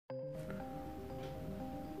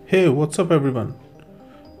Hey, what's up everyone?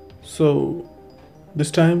 So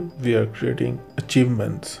this time we are creating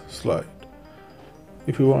achievements slide.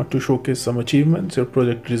 If you want to showcase some achievements, your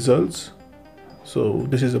project results, so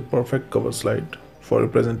this is a perfect cover slide for a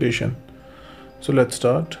presentation. So let's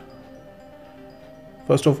start.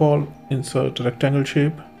 First of all, insert a rectangle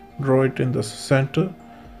shape, draw it in the center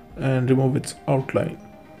and remove its outline.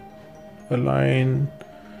 Align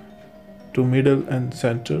to middle and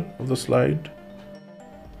center of the slide.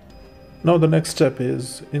 Now the next step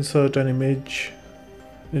is insert an image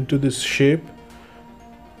into this shape.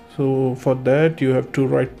 So for that you have to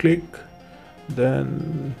right click,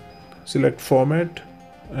 then select format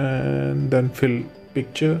and then fill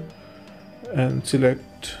picture and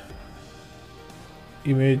select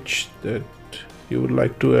image that you would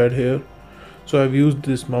like to add here. So I've used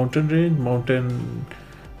this mountain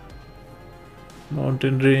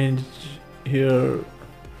range here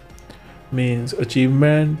means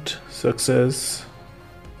achievement, success,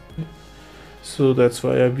 so that's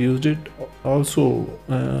why I've used it. Also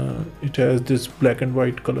it has this black and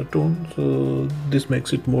white color tone, so this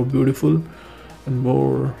makes it more beautiful and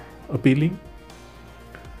more appealing.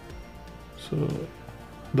 So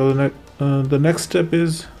the next step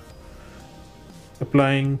is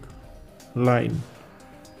applying line,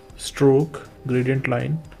 stroke, gradient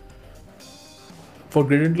line. For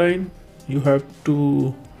gradient line you have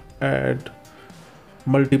to add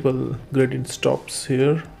multiple gradient stops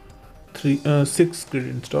here. 6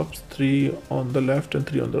 gradient stops, 3 on the left and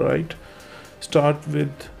 3 on the right. Start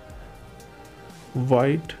with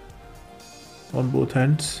white on both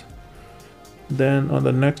ends, then on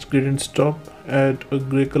the next gradient stop add a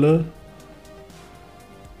gray color,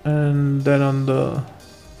 and then on the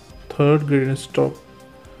third gradient stop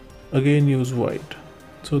again use white.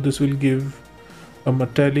 So this will give a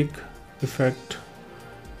metallic effect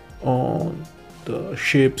on the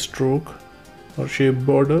shape stroke or shape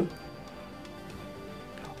border.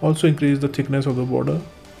 Also increase the thickness of the border.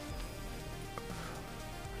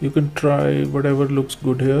 You can try whatever looks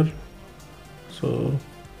good here. So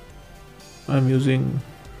I'm using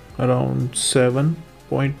around 7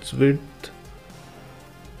 points width.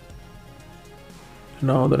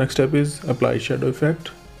 Now the next step is apply shadow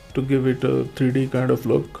effect to give it a 3D kind of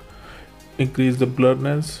look. Increase the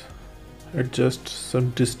blurriness, adjust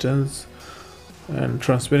some distance and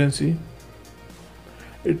transparency.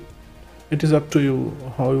 It is up to you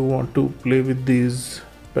how you want to play with these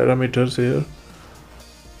parameters here.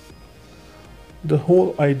 The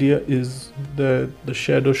whole idea is that the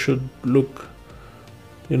shadow should look,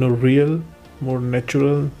 real, more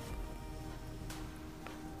natural.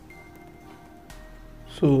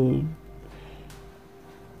 So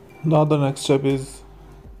now the next step is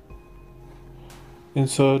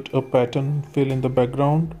insert a pattern fill in the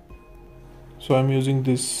background. So I'm using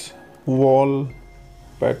this wall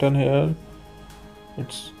pattern here.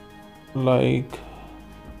 It's like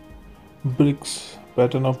bricks,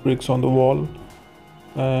 pattern of bricks on the wall,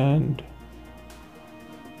 and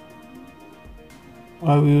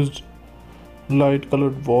I've used light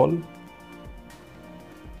colored wall.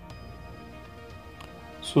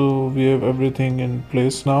 So we have everything in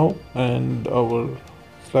place now and our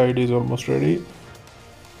slide is almost ready.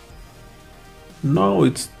 Now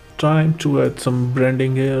it's time to add some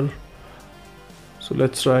branding here. So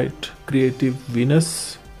let's write Creative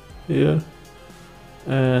Venus here,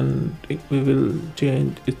 and we will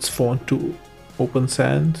change its font to Open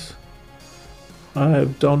Sans. I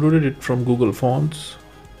have downloaded it from Google Fonts.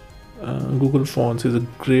 Google Fonts is a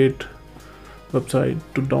great website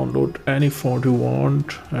to download any font you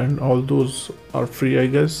want, and all those are free, I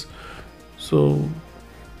guess. So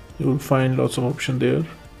you will find lots of options there.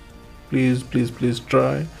 Please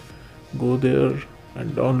try, go there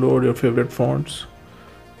and download your favorite fonts.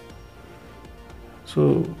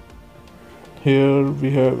 So here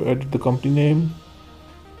we have added the company name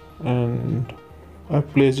and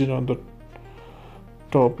I've placed it on the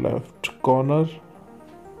top left corner.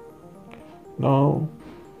 Now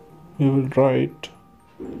we will write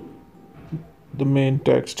the main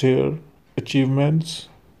text here, achievements.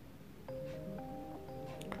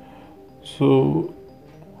 So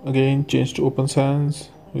again change to Open Sans.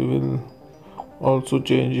 We will also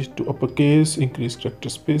change it to uppercase, increase character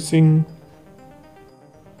spacing.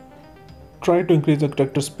 Try to increase the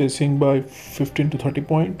character spacing by 15 to 30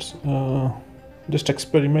 points. Just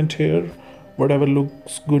experiment here, whatever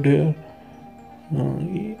looks good here.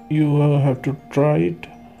 You have to try it.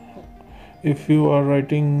 If you are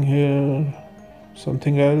writing here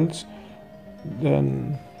something else,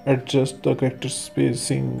 then adjust the character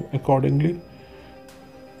spacing accordingly.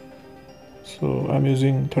 So I'm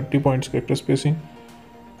using 30 points character spacing.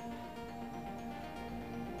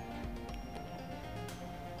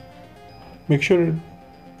 Make sure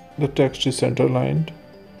the text is center aligned.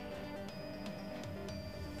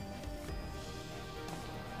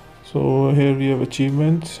 So here we have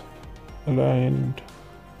achievements aligned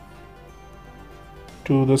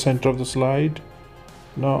to the center of the slide.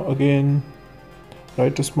 Now again,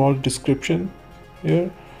 write a small description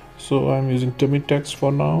here. So I'm using tummy text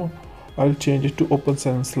for now. I'll change it to Open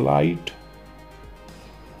Sans Light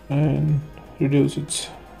and reduce its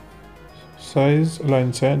size,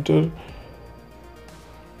 align center,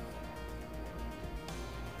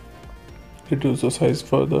 reduce the size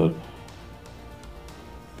further,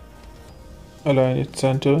 align its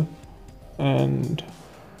center, and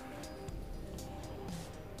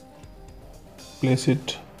place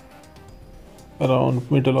it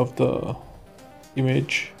around middle of the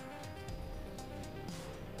image.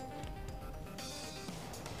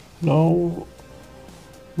 Now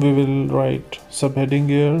we will write subheading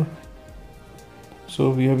here. So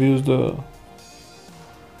we have used the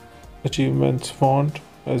achievements font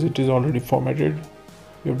as it is already formatted.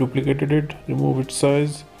 We have duplicated it, remove its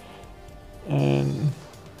size, and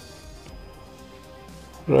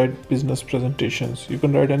write business presentations. You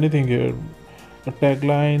can write anything here, a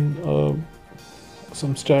tagline,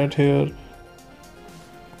 some stat here.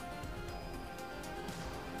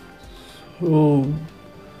 So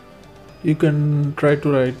you can try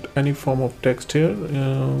to write any form of text here.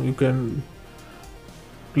 You can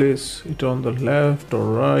place it on the left or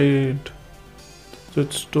right, so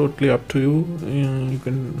it's totally up to you. You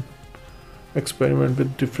can experiment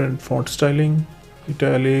with different font styling,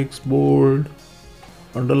 italics, bold,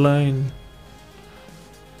 underline.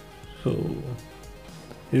 So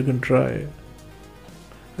you can try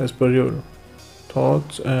as per your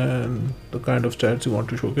thoughts and the kind of stats you want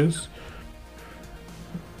to showcase.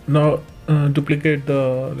 Now duplicate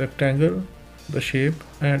the rectangle, the shape,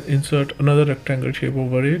 and insert another rectangle shape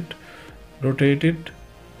over it, rotate it,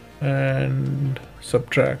 and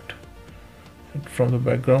subtract it from the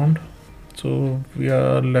background. So we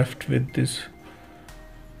are left with this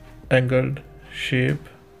angled shape,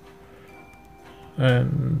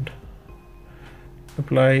 and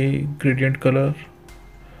apply gradient color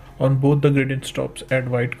on both the gradient stops. Add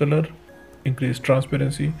white color, increase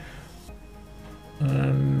transparency,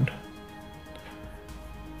 and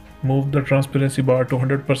move the transparency bar to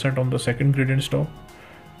 100% on the second gradient stop.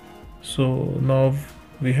 So now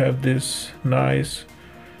we have this nice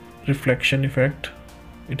reflection effect.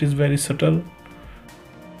 It is very subtle.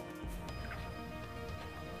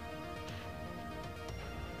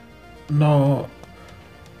 Now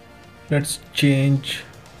let's change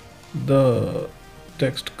the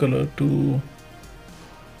text color to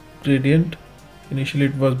gradient. Initially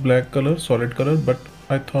it was black color, solid color, but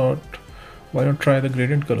I thought, why not try the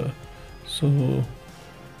gradient color? So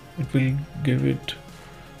it will give it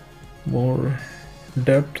more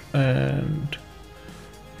depth and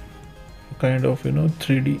kind of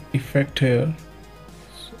 3D effect here.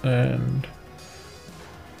 And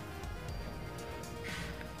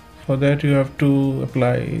for that you have to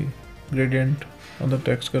apply gradient on the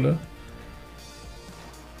text color.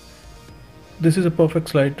 This is a perfect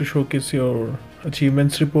slide to showcase your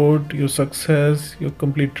achievements report, your success, your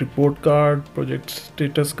complete report card, project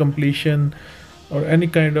status completion, or any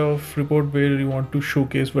kind of report where you want to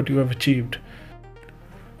showcase what you have achieved.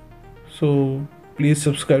 So please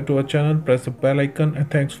subscribe to our channel, press the bell icon,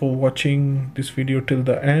 and thanks for watching this video till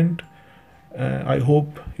the end. I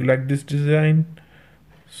hope you like this design.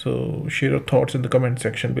 So share your thoughts in the comment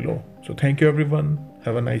section below. So thank you everyone.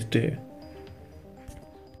 Have a nice day.